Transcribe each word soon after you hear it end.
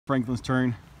Franklin's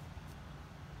turn.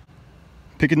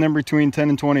 Pick a number between 10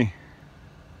 and 20.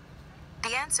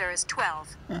 The answer is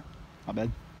 12. Not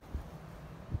bad.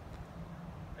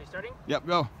 Are you starting? Yep,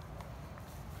 go.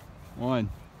 1,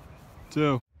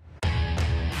 2.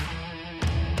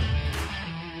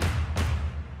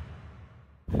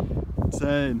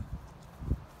 10,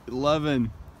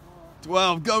 11,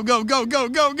 12. Go, go, go, go,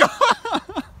 go, go.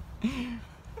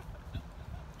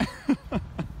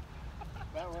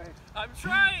 That way. I'm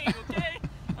trying, okay?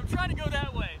 I'm trying to go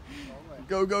that way.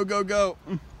 Go, go, go, go.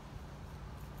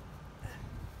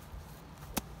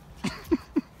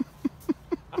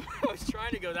 I was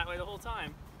trying to go that way the whole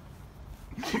time.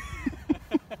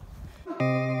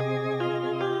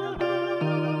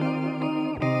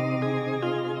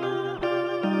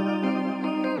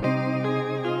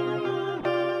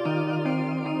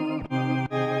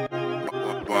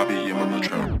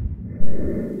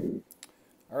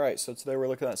 Alright, so today we're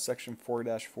looking at section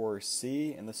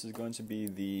 4-4C, and this is going to be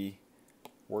the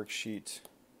worksheet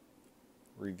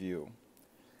review.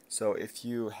 So if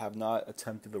you have not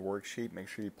attempted the worksheet, make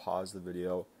sure you pause the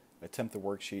video, attempt the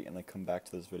worksheet, and then come back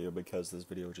to this video, because this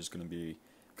video is just going to be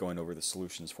going over the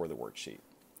solutions for the worksheet.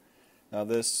 Now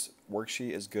this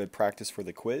worksheet is good practice for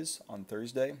the quiz on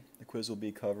Thursday. The quiz will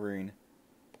be covering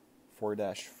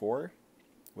 4-4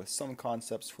 with some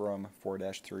concepts from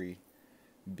 4-3B.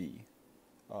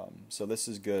 So this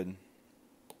is good.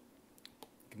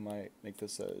 You might make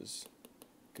this as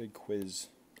good quiz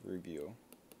review.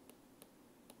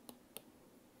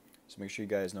 So make sure you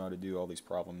guys know how to do all these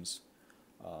problems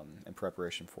in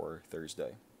preparation for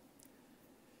Thursday.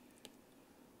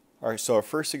 Alright, so our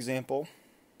first example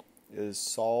is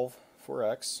solve for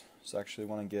x. So actually I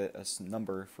want to get a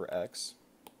number for x.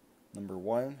 Number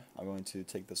 1, I'm going to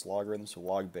take this logarithm, so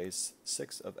log base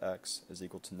 6 of x is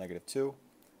equal to -2.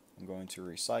 I'm going to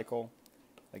recycle.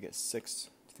 I get 6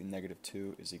 to the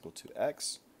 -2 is equal to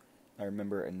x. Now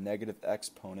remember, a negative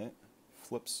exponent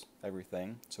flips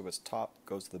everything. So if it's top,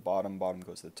 goes to the bottom, bottom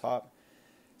goes to the top.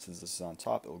 Since this is on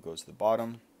top, it will go to the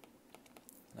bottom.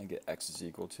 I get x is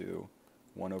equal to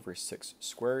 1 over 6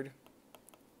 squared.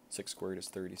 6 squared is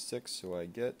 36, so I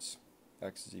get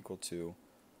x is equal to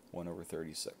 1 over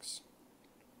 36.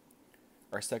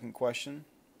 Our second question,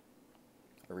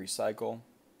 a recycle.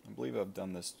 I believe I've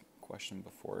done this question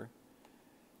before.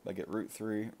 I get root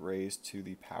 3 raised to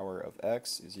the power of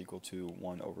x is equal to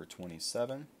 1 over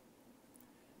 27.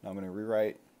 Now I'm going to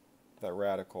rewrite that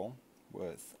radical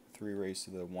with 3 raised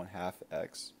to the 1/2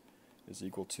 x is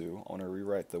equal to, I want to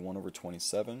rewrite the 1 over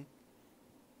 27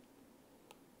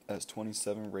 as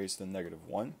 27 raised to the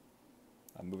 -1.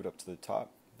 I move it up to the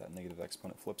top, that negative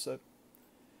exponent flips it.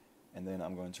 And then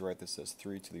I'm going to write this as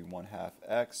 3 to the 1/2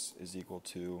 x is equal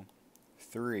to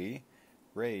 3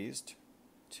 raised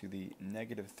to the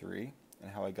 -3.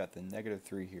 And how I got the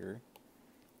 -3 here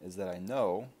is that I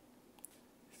know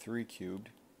 3 cubed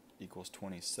equals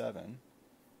 27,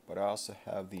 but I also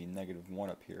have the -1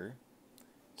 up here.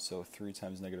 So 3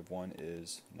 times -1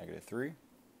 is -3.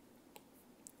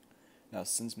 Now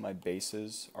since my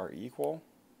bases are equal,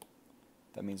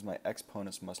 that means my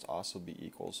exponents must also be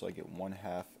equal. So I get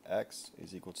 1/2 x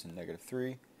is equal to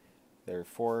 -3.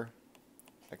 Therefore,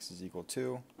 x is equal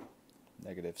to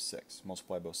 -6.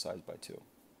 Multiply both sides by 2.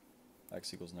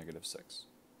 X equals -6.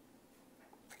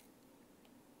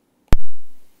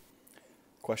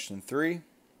 Question 3.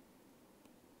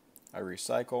 I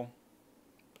recycle.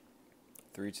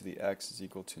 3 to the x is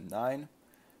equal to 9.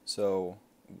 So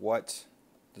what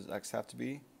does x have to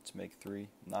be to make 3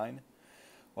 9?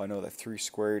 Well, I know that 3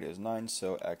 squared is 9,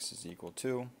 so x is equal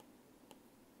to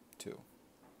 2.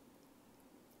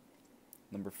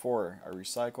 Number 4, I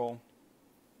recycle.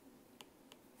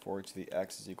 4 to the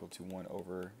x is equal to 1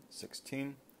 over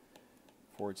 16.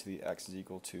 4 to the x is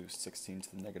equal to 16 to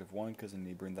the -1, because I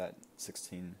need to bring that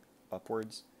 16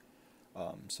 upwards.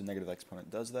 So negative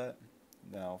exponent does that.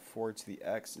 Now 4 to the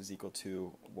x is equal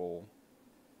to, well,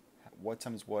 what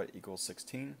times what equals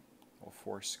 16? Well,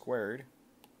 4 squared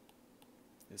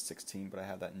is 16, but I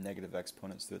have that negative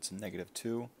exponent, so it's a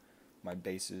 -2. My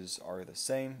bases are the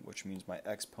same, which means my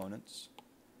exponents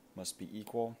must be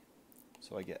equal.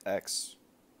 So I get x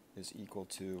is equal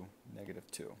to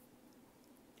 -2.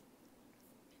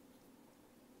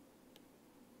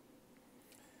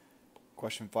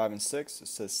 Question 5 and 6, it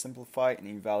says simplify and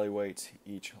evaluate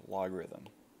each logarithm.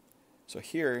 So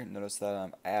here, notice that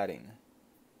I'm adding.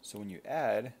 So when you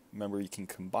add, remember you can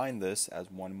combine this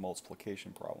as one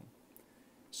multiplication problem.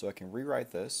 So I can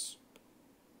rewrite this,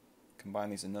 combine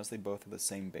these, and notice they both have the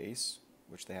same base,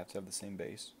 which they have to have the same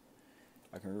base.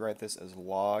 I can rewrite this as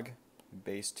log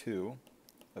base 2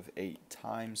 of 8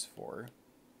 times 4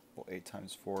 Well, 8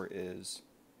 times 4 is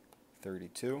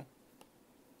 32.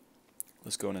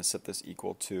 Let's go in and set this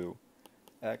equal to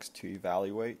x to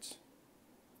evaluate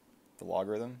the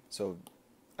logarithm. So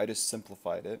I just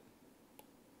simplified it.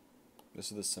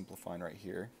 This is the simplifying right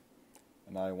here.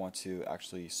 And now I want to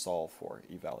actually solve for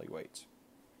evaluate.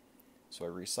 So I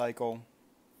recycle.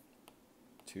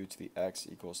 2 to the x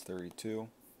equals 32.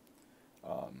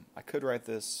 I could write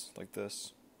this like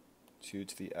this. 2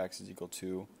 to the x is equal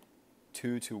to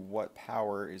 2 to what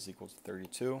power is equal to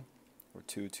 32, or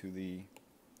 2 to the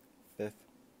 5th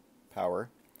power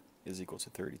is equal to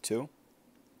 32.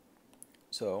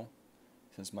 So,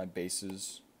 since my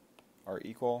bases are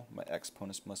equal, my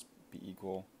exponents must be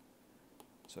equal.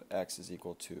 So x is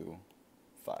equal to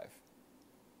 5.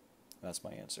 That's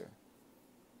my answer.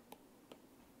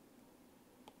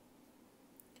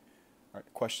 Alright,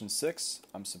 question 6,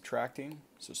 I'm subtracting.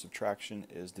 So subtraction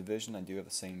is division. I do have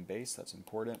the same base, that's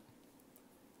important.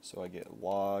 So I get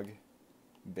log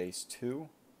base 2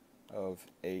 of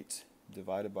 8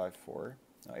 divided by 4.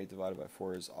 Now 8 divided by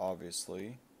 4 is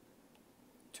obviously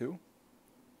 2.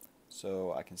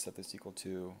 So I can set this equal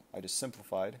to, I just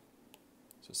simplified.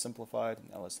 So simplified,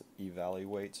 now let's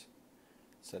evaluate.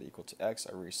 Set equal to x,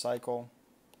 I recycle.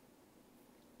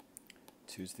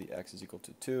 2 to the x is equal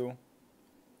to 2.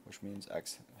 Which means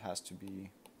x has to be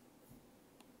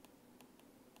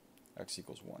x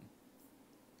equals 1.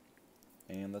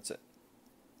 And that's it.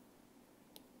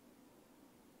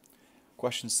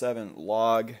 Question 7,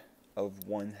 log of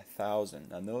 1,000.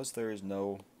 Now notice there is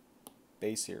no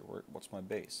base here. What's my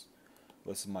base?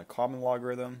 Well, this is my common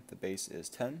logarithm. The base is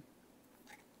 10.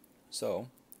 So,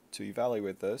 to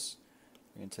evaluate this,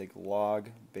 I'm going to take log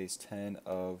base 10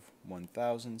 of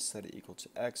 1,000, set it equal to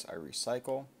x, I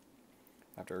recycle.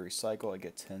 After I recycle, I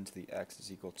get 10 to the x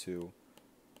is equal to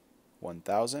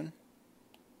 1,000.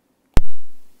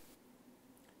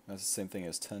 That's the same thing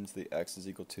as 10 to the x is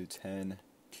equal to 10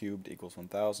 cubed equals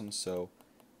 1,000, so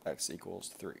x equals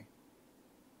 3.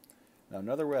 Now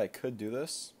another way I could do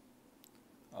this,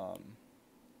 I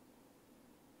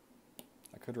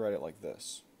could write it like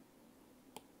this.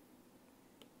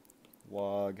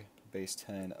 Log base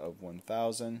 10 of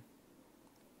 1,000.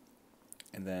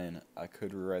 And then I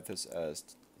could rewrite this as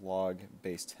log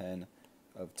base 10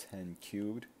 of 10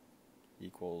 cubed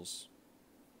equals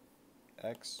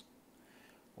x.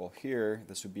 Well, here,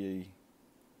 this would be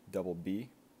double B.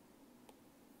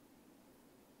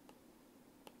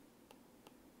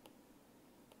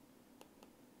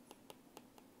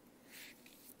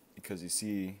 Because you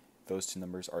see, those two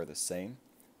numbers are the same,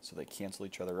 so they cancel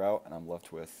each other out, and I'm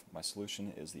left with my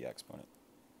solution is the exponent.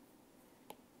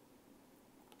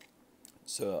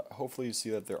 So hopefully you see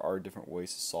that there are different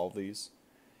ways to solve these.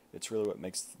 It's really what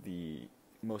makes the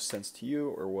most sense to you,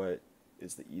 or what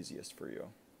is the easiest for you.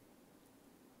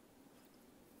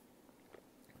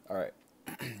 Alright,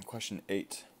 question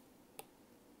 8.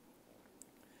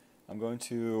 I'm going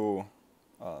to,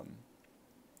 a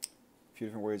few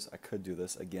different ways I could do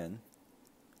this again,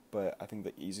 but I think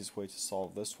the easiest way to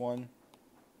solve this one,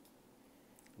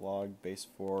 log base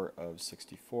 4 of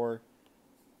 64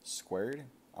 squared,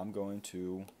 I'm going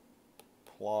to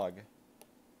plug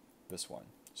this one.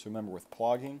 So remember, with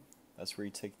plugging, that's where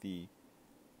you take the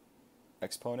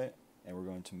exponent and we're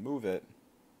going to move it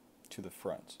to the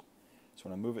front. So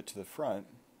when I move it to the front,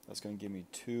 that's going to give me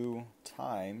 2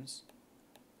 times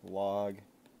log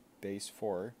base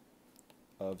 4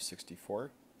 of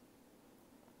 64.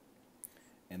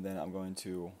 And then I'm going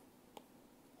to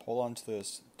hold on to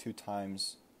this 2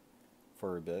 times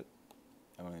for a bit.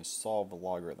 I'm going to solve the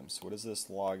logarithm. So what does this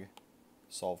log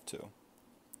solve to?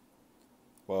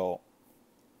 Well,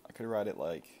 I could write it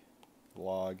like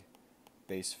log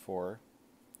base 4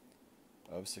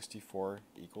 of 64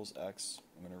 equals x.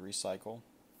 I'm going to recycle.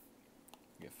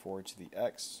 Get 4 to the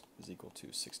x is equal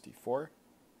to 64.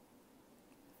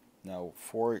 Now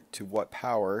 4 to what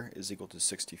power is equal to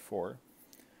 64?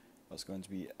 That's going to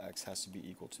be x has to be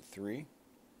equal to 3.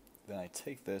 Then I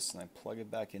take this and I plug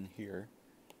it back in here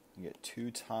and get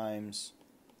 2 times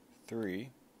 3,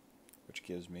 which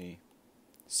gives me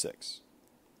 6.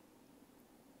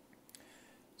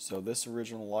 So this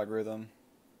original logarithm,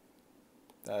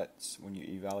 that's when you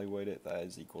evaluate it, that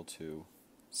is equal to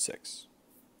 6.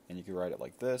 And you can write it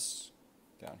like this,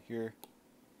 down here,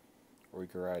 or you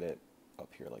can write it up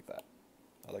here like that.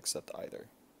 I'll accept either.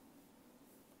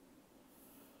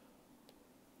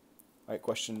 Alright,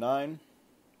 question 9.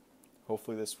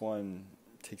 Hopefully this one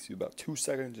takes you about 2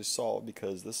 seconds to solve,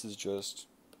 because this is just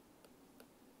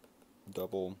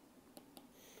double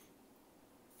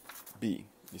B.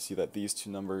 You see that these two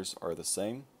numbers are the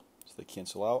same, so they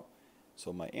cancel out.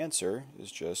 So my answer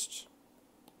is just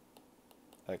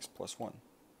x plus 1.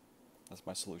 That's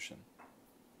my solution.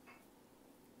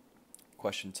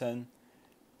 Question 10.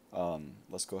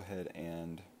 Let's go ahead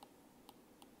and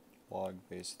log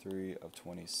base 3 of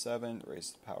 27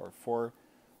 raised to the power of 4.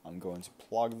 I'm going to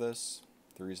plug this.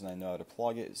 The reason I know how to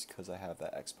plug it is because I have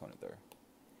that exponent there.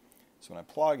 So when I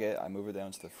plug it, I move it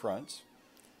down to the front,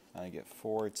 and I get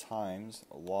 4 times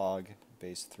log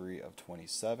base 3 of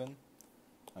 27.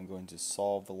 I'm going to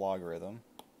solve the logarithm.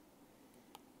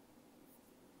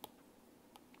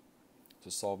 So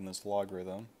solving this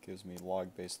logarithm gives me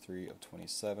log base 3 of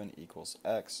 27 equals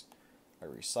x. I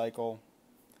recycle.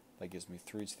 That gives me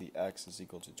 3 to the x is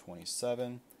equal to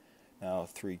 27. Now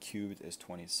 3 cubed is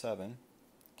 27.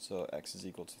 So x is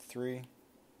equal to 3.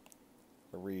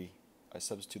 I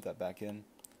substitute that back in.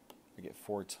 I get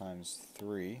 4 times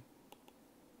 3.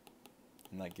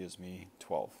 And that gives me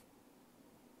 12.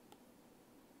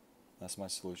 That's my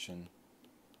solution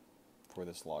for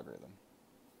this logarithm.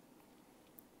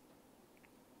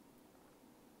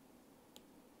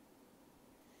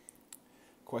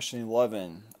 Question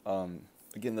 11.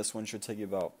 Again, this one should take you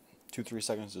about 2-3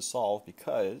 seconds to solve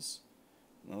because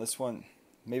this one,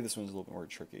 maybe this one's a little bit more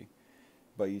tricky.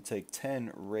 But you take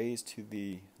 10 raised to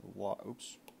the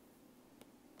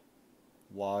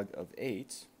log of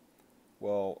 8.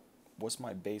 Well, what's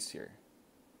my base here?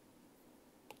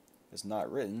 It's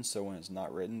not written, so when it's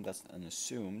not written, that's an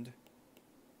assumed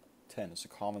 10. It's a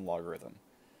common logarithm.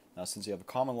 Now, since you have a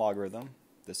common logarithm,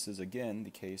 this is again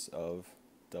the case of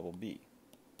double B.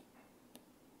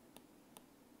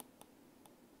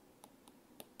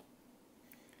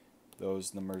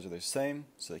 Those numbers are the same,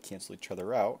 so they cancel each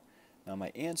other out. Now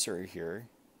my answer here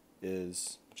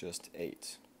is just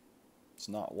 8. It's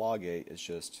not log 8, it's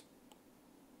just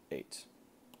 8.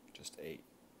 Just 8.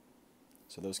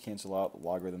 So those cancel out, the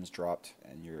logarithms dropped,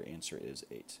 and your answer is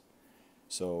 8.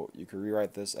 So you can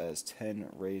rewrite this as 10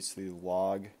 raised to the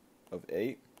log of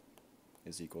 8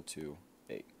 is equal to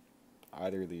 8.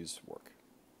 Either of these work.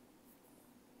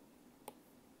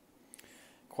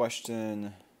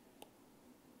 Question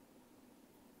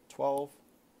 12.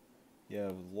 You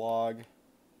have log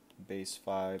base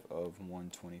 5 of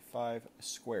 125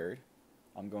 squared.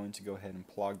 I'm going to go ahead and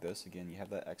plug this. Again, you have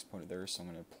that exponent there, so I'm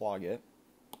going to plug it.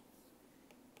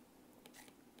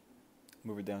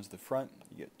 Move it down to the front.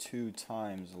 You get 2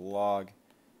 times log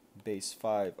base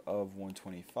 5 of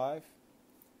 125.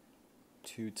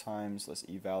 2 times, let's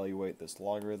evaluate this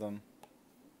logarithm.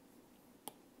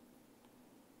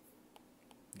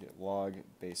 Get log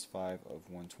base 5 of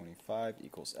 125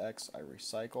 equals x. I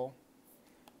recycle.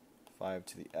 5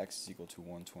 to the x is equal to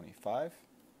 125.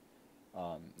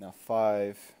 Now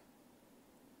 5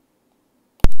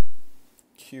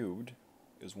 cubed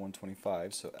is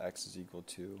 125, so x is equal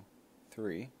to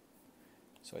 3.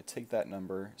 So I take that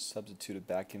number, substitute it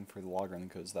back in for the logarithm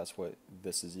because that's what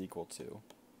this is equal to.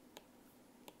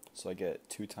 So I get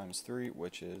 2 times 3,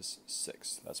 which is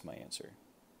 6. That's my answer.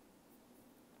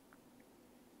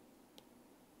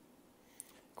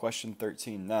 Question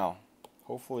 13. Now,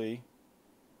 hopefully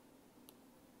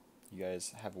you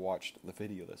guys have watched the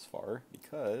video this far,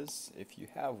 because if you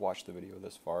have watched the video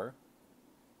this far,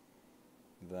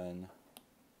 then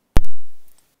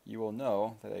you will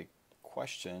know that a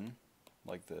question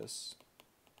like this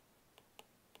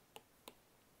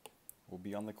will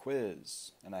be on the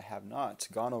quiz. And I have not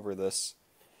gone over this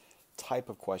type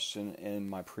of question in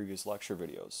my previous lecture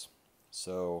videos.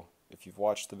 So if you've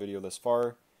watched the video this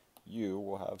far, you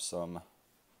will have some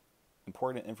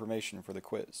important information for the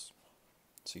quiz.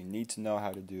 So you need to know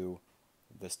how to do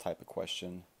this type of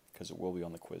question because it will be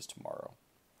on the quiz tomorrow.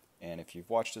 And if you've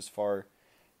watched this far,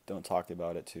 don't talk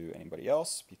about it to anybody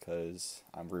else because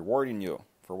I'm rewarding you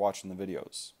for watching the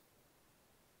videos.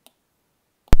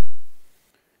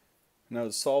 Now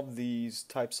to solve these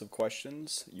types of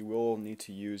questions, you will need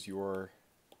to use your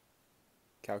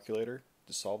calculator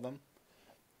to solve them.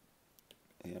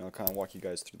 And I'll kind of walk you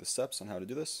guys through the steps on how to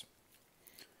do this.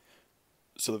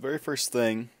 So the very first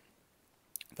thing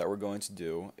that we're going to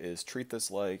do is treat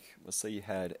this like, let's say you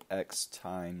had x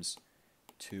times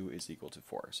 2 is equal to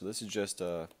 4. So this is just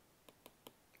a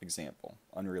example,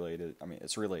 unrelated. I mean,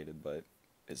 it's related, but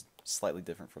it's slightly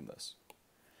different from this.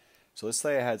 So let's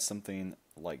say I had something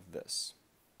like this.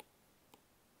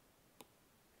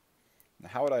 Now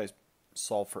how would I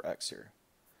solve for x here?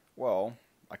 Well,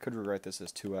 I could rewrite this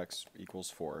as 2x equals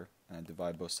 4, and I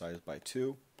divide both sides by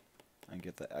 2, and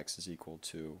get that x is equal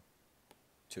to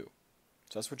 2.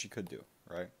 So that's what you could do,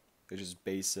 right? It's just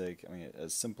basic, I mean,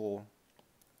 as simple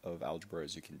of algebra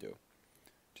as you can do.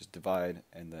 Just divide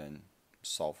and then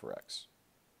solve for x.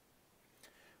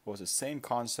 Well, it's the same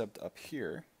concept up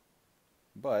here,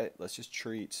 but let's just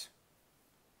treat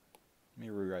Let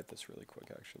me rewrite this really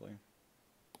quick actually.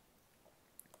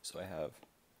 So I have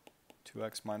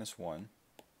 2x minus 1,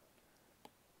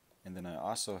 and then I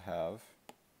also have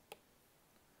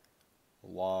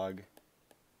log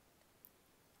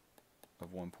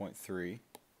of 1.3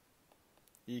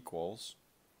 equals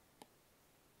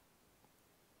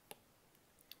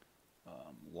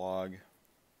log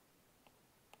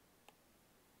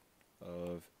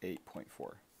of 8.4.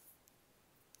 So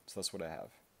that's what I have.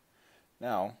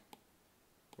 Now,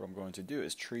 what I'm going to do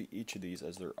is treat each of these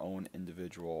as their own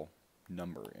individual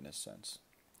number in a sense,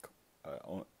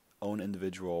 own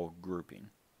individual grouping.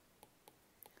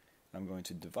 I'm going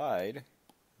to divide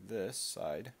this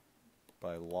side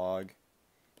by log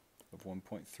of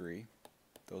 1.3.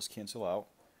 Those cancel out.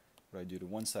 What I do to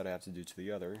one side I have to do to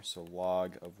the other, so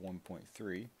log of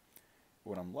 1.3.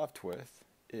 What I'm left with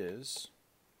is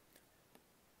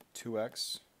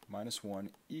 2x minus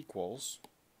 1 equals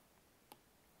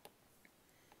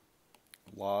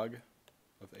log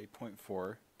of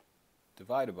 8.4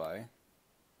 divided by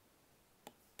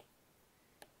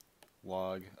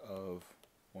log of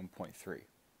 1.3.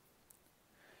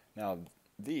 Now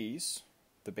these,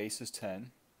 the base is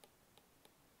 10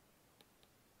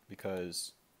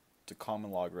 because it's a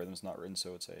common logarithm. It's not written,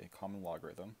 so it's a common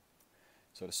logarithm.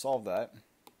 So to solve that,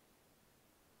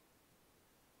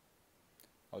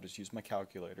 I'll just use my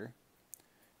calculator,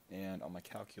 and on my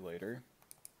calculator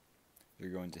you're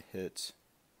going to hit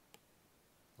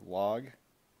log,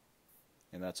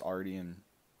 and that's already in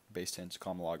base 10, it's a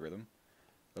common logarithm,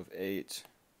 of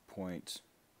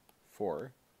 8.4,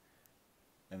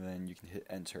 and then you can hit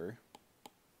enter.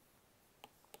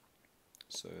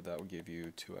 So that will give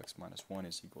you 2x minus 1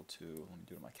 is equal to, let me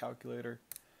do it on my calculator,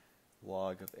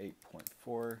 log of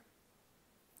 8.4,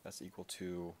 that's equal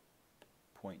to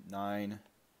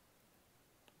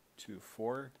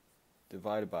 0.924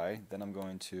 divided by, then I'm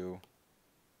going to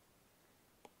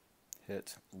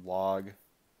hit log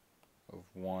of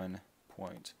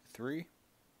 1.3.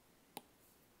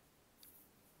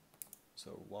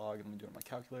 So log, let me do it on my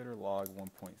calculator, log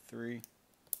 1.3.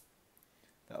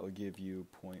 That will give you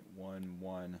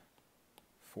 0.114,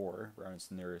 round to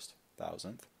the nearest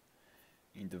thousandth.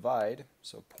 And divide,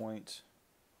 so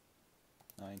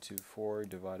 0.924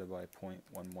 divided by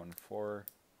 0.114.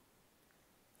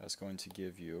 That's going to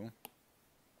give you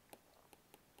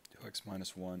 2x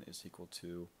minus 1 is equal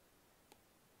to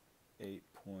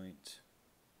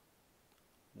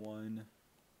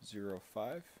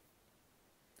 8.105.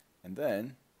 And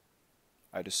then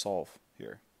I just solve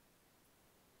here.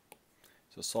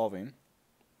 So solving,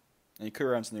 and you could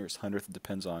round to the nearest hundredth. It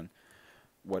depends on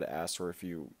what it asks, or if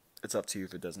you, it's up to you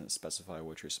if it doesn't specify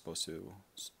what you're supposed to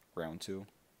round to.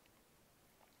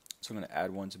 So I'm going to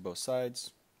add 1 to both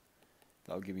sides.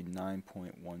 That'll give you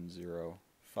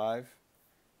 9.105,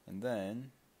 and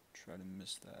then try to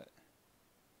miss that.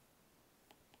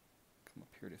 Come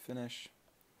up here to finish.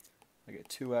 I get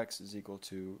 2x is equal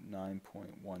to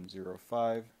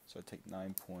 9.105, so I take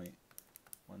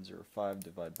 9.105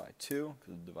 divided by 2,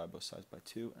 because I divide both sides by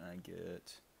 2, and I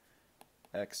get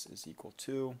x is equal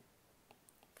to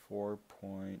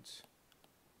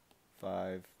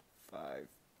 4.552.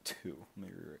 Let me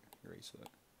erase that.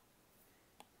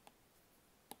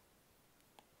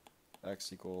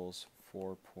 X equals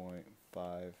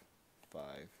 4.553.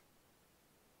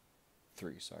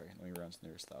 Sorry, let me round to the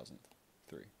nearest thousandth.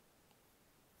 3.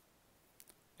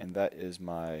 And that is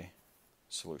my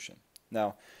solution.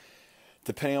 Now,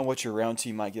 depending on what you round to,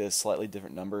 you might get a slightly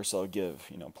different number. So I'll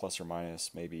give, plus or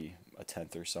minus maybe a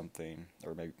tenth or something,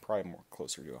 or maybe probably more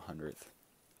closer to a hundredth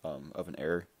of an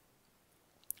error.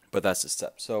 But that's the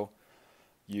step. So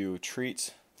you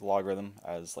treat the logarithm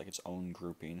as like its own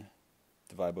grouping.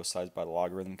 Divide both sides by the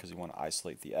logarithm because you want to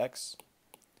isolate the x.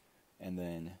 And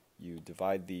then you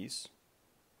divide these.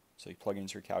 So you plug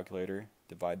into your calculator,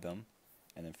 divide them,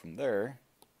 and then from there,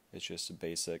 it's just a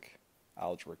basic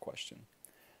algebra question.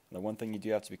 And the one thing you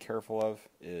do have to be careful of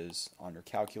is on your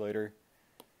calculator,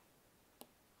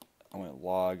 I went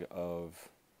log of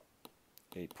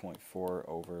 8.4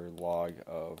 over log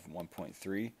of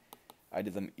 1.3. I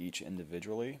did them each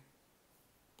individually.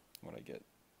 What I get?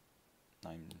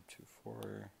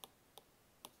 924,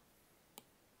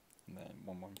 and then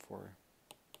 114.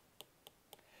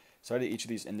 So I did each of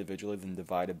these individually, then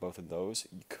divided both of those.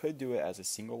 You could do it as a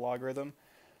single logarithm,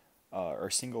 or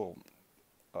single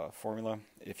formula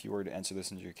if you were to enter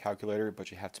this into your calculator,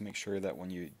 but you have to make sure that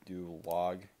when you do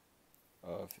log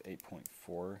of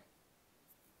 8.4,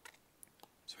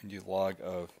 so when you do log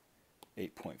of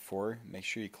 8.4, make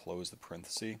sure you close the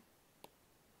parenthesis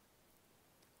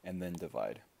and then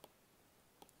divide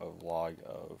of log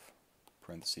of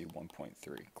parenthesis 1.3,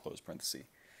 close parenthesis.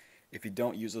 If you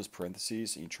don't use those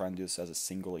parentheses and you try and do this as a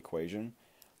single equation,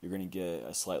 you're going to get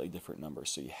a slightly different number.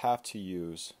 So you have to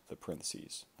use the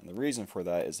parentheses. And the reason for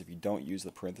that is if you don't use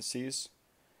the parentheses,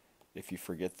 if you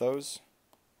forget those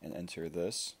and enter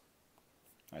this,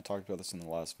 I talked about this in the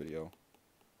last video,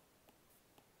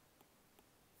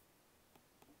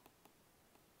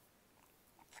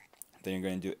 then you're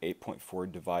going to do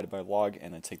 8.4 divided by log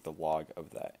and then take the log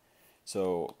of that.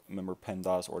 So remember,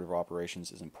 PEMDAS order of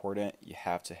operations is important. You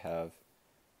have to have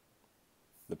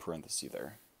the parenthesis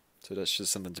there. So that's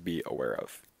just something to be aware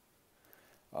of.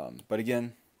 But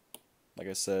again, like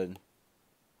I said,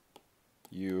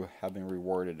 you have been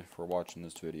rewarded for watching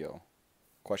this video.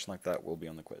 A question like that will be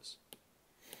on the quiz.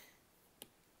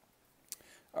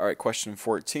 Alright, question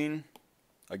 14.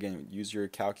 Again, use your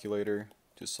calculator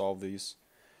to solve these.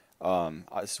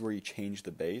 This is where you change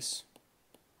the base.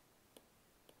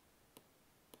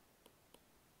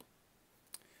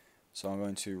 So I'm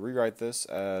going to rewrite this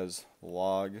as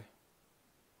log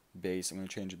base. I'm going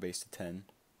to change the base to 10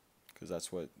 because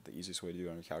that's what the easiest way to do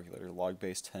it on a calculator. Log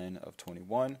base 10 of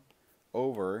 21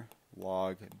 over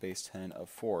log base 10 of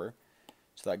 4.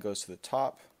 So that goes to the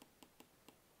top.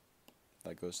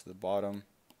 That goes to the bottom.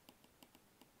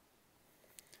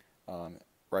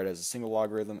 Write as a single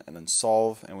logarithm and then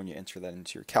solve. And when you enter that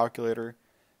into your calculator,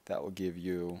 that will give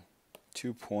you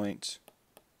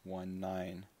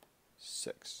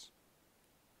 2.196.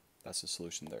 That's the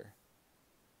solution there.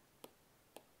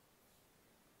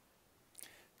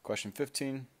 Question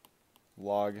 15,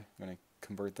 log. I'm going to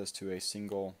convert this to a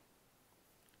single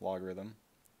logarithm.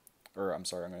 Or I'm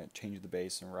sorry, I'm going to change the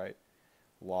base and write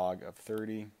log of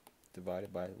 30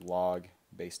 divided by log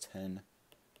base 10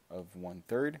 of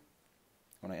 1/3.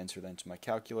 When I enter that into my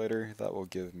calculator, that will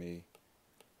give me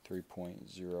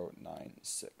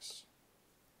 3.096.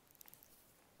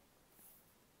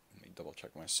 Let me double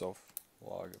check myself.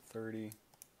 Log of 30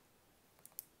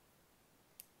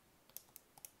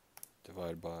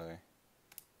 divided by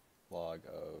log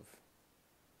of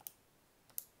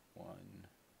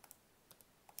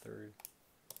 1/3.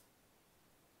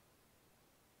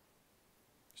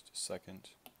 Just a second.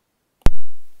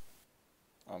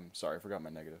 Sorry, I forgot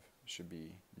my negative. It should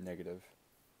be negative.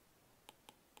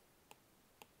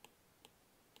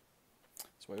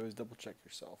 That's why you always double check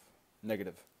yourself.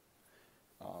 Negative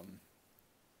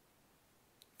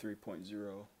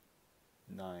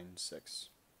 3.096.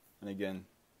 And again,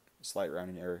 slight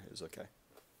rounding error is okay.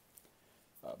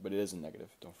 But it is a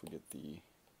negative. Don't forget the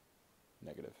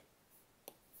negative.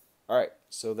 Alright,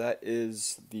 so that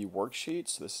is the worksheet.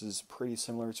 So this is pretty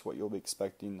similar to what you'll be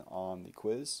expecting on the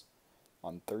quiz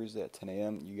on Thursday at 10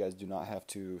 a.m. You guys do not have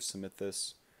to submit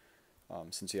this.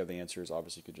 Since you have the answers,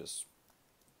 obviously you could just,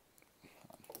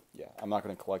 I'm not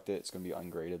going to collect it. It's going to be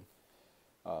ungraded.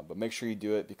 But make sure you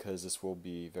do it because this will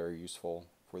be very useful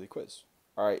for the quiz.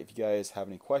 Alright, if you guys have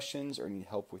any questions or need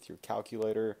help with your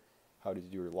calculator, how to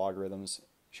do your logarithms,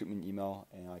 shoot me an email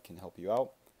and I can help you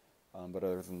out. But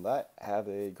other than that, have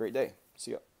a great day.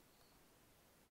 See ya.